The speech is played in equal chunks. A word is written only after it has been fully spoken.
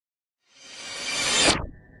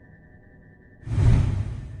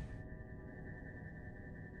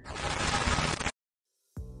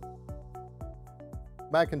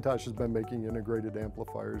McIntosh has been making integrated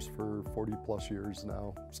amplifiers for 40 plus years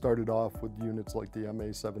now. Started off with units like the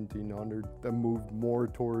MA1700, then moved more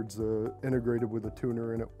towards integrated with a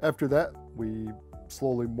tuner in it. After that, we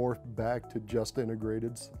slowly morphed back to just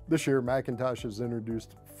integrateds. This year, McIntosh has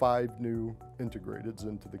introduced 5 new integrateds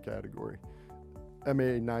into the category.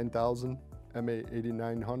 MA9000,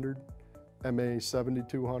 MA8900,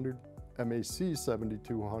 MA7200,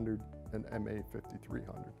 MAC7200, and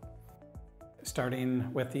MA5300.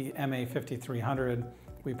 Starting with the MA5300,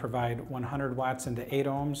 we provide 100 watts into 8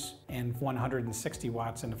 ohms and 160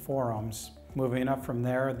 watts into 4 ohms. Moving up from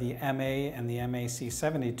there, the MA and the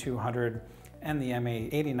MAC7200 and the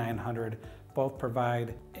MA8900 both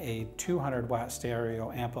provide a 200 watt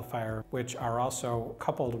stereo amplifier, which are also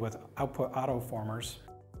coupled with output autoformers.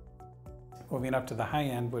 Moving up to the high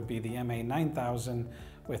end would be the MA9000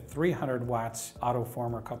 with 300 watts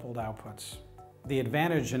autoformer coupled outputs. The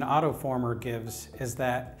advantage an autoformer gives is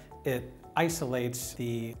that it isolates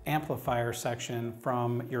the amplifier section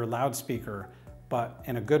from your loudspeaker, but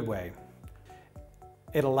in a good way.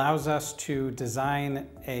 It allows us to design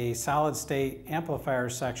a solid-state amplifier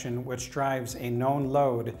section which drives a known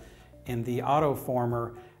load in the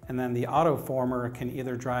autoformer, and then the autoformer can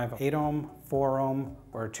either drive 8 ohm, 4 ohm,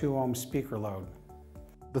 or 2 ohm speaker load.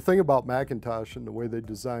 The thing about McIntosh and the way they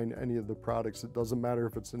design any of the products, it doesn't matter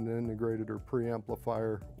if it's an integrated or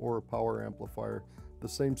preamplifier or a power amplifier. The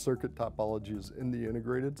same circuit topology is in the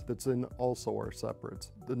integrateds that's in also our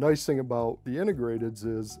separates. The nice thing about the integrateds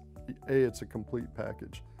is, it's a complete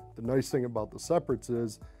package. The nice thing about the separates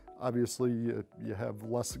is, obviously, you have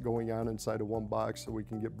less going on inside of one box, so we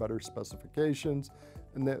can get better specifications.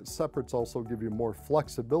 And that separates also give you more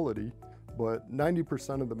flexibility, but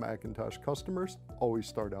 90% of the McIntosh customers always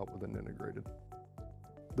start out with an integrated.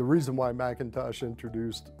 The reason why McIntosh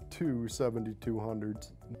introduced 2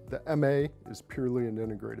 7200s, the MA is purely an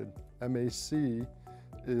integrated. MAC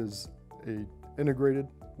is a integrated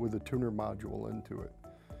with a tuner module into it.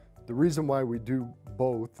 The reason why we do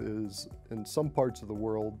both is in some parts of the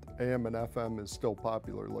world, AM and FM is still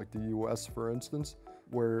popular, like the US for instance,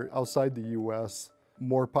 where outside the US,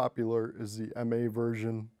 more popular is the MA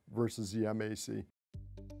version versus the MAC.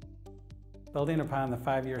 Building upon the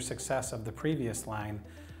 5-year success of the previous line,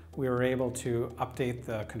 we were able to update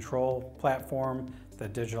the control platform, the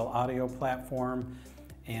digital audio platform,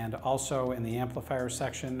 and also in the amplifier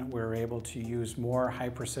section, we were able to use more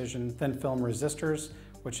high-precision thin film resistors,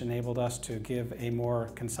 which enabled us to give a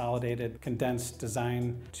more consolidated, condensed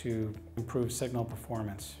design to improve signal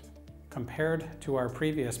performance. Compared to our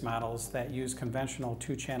previous models that use conventional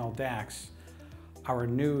 2-channel DACs, our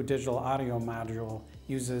new digital audio module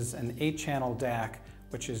uses an 8-channel DAC,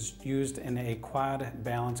 which is used in a quad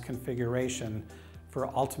balance configuration for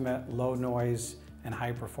ultimate low noise and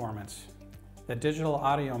high performance. The digital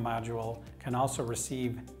audio module can also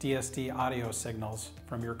receive DSD audio signals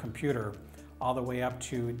from your computer all the way up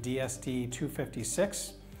to DSD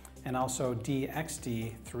 256 and also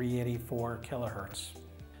DXD 384 kilohertz.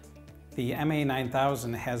 The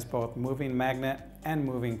MA9000 has both moving magnet and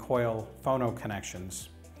moving coil phono connections,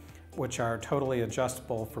 which are totally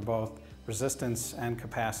adjustable for both resistance and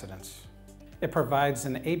capacitance. It provides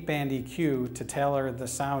an 8-band EQ to tailor the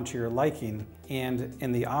sound to your liking, and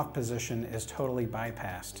in the off position is totally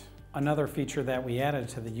bypassed. Another feature that we added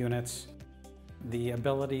to the units, the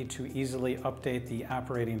ability to easily update the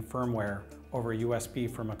operating firmware over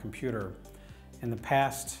USB from a computer. In the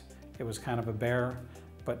past, it was kind of a bear,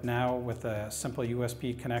 but now with a simple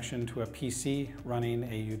USB connection to a PC running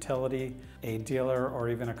a utility, a dealer or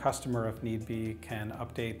even a customer, if need be, can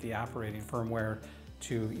update the operating firmware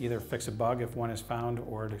to either fix a bug if one is found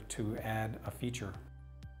or to add a feature.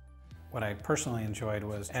 What I personally enjoyed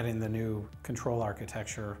was adding the new control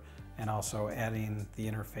architecture and also adding the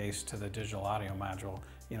interface to the digital audio module,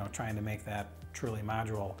 trying to make that truly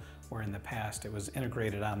modular, where in the past it was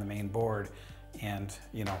integrated on the main board and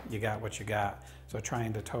you got what you got. So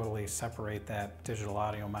trying to totally separate that digital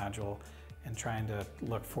audio module and trying to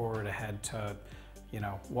look forward ahead to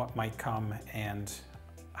what might come and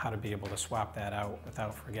how to be able to swap that out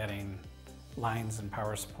without forgetting lines and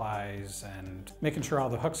power supplies and making sure all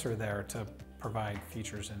the hooks are there to provide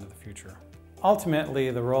features into the future.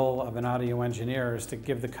 Ultimately, the role of an audio engineer is to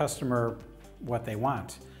give the customer what they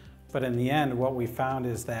want. But in the end, what we found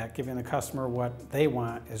is that giving the customer what they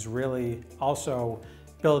want is really also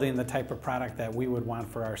building the type of product that we would want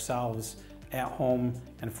for ourselves at home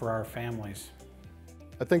and for our families.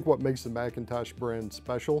 I think what makes the McIntosh brand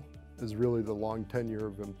special is really the long tenure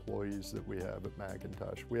of employees that we have at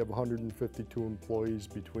McIntosh. We have 152 employees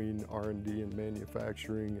between R&D and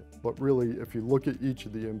manufacturing, but really if you look at each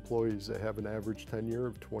of the employees, they have an average tenure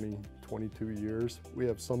of 22 years. We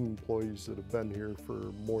have some employees that have been here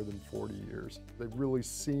for more than 40 years. They've really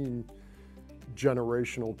seen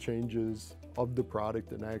generational changes of the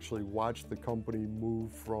product and actually watched the company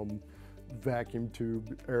move from vacuum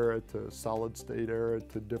tube era to solid state era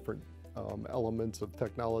to different elements of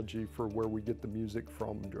technology for where we get the music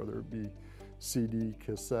from, whether it be CD,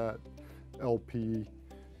 cassette, LP,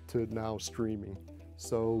 to now streaming.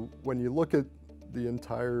 So when you look at the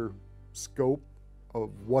entire scope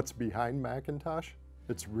of what's behind McIntosh,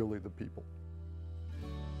 it's really the people.